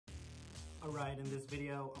Alright, in this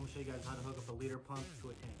video, I'm gonna show you guys how to hook up a liter pump to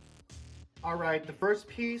a tank. Alright, the first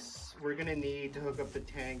piece we're gonna need to hook up the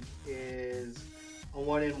tank is a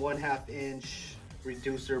 1 1/2 inch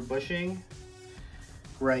reducer bushing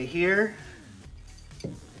right here.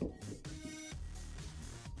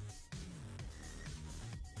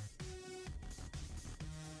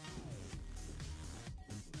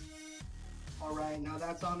 Alright, now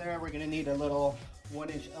that's on there, we're gonna need a little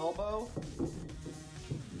 1-inch elbow.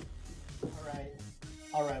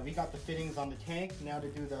 Alright, we got the fittings on the tank. Now to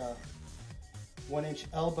do the 1-inch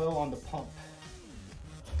elbow on the pump.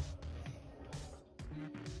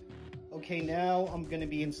 Okay, now I'm gonna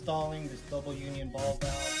be installing this double union ball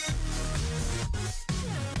valve.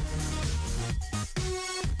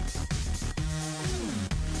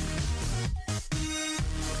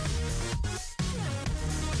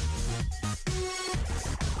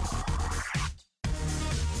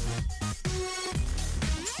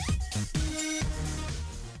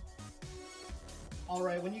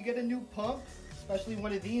 Alright, when you get a new pump, especially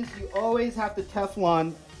one of these, you always have to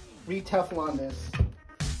re-Teflon this.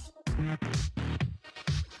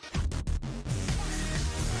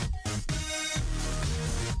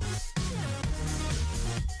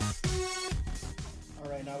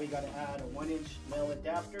 Alright, now we gotta add a 1-inch male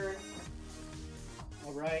adapter.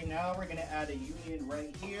 Alright, now we're gonna add a union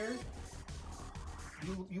right here.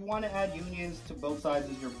 You want to add unions to both sides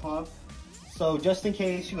of your pump. So just in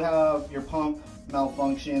case you have your pump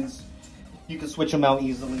malfunctions, you can switch them out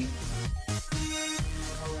easily.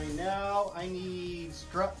 Alright, now I need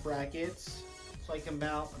strut brackets so I can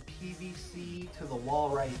mount a PVC to the wall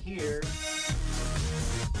right here.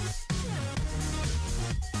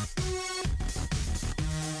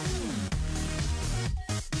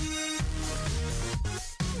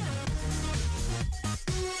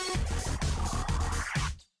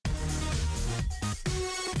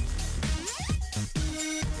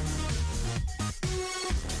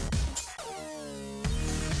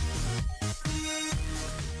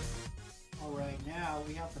 Now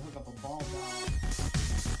we have to hook up a ball valve.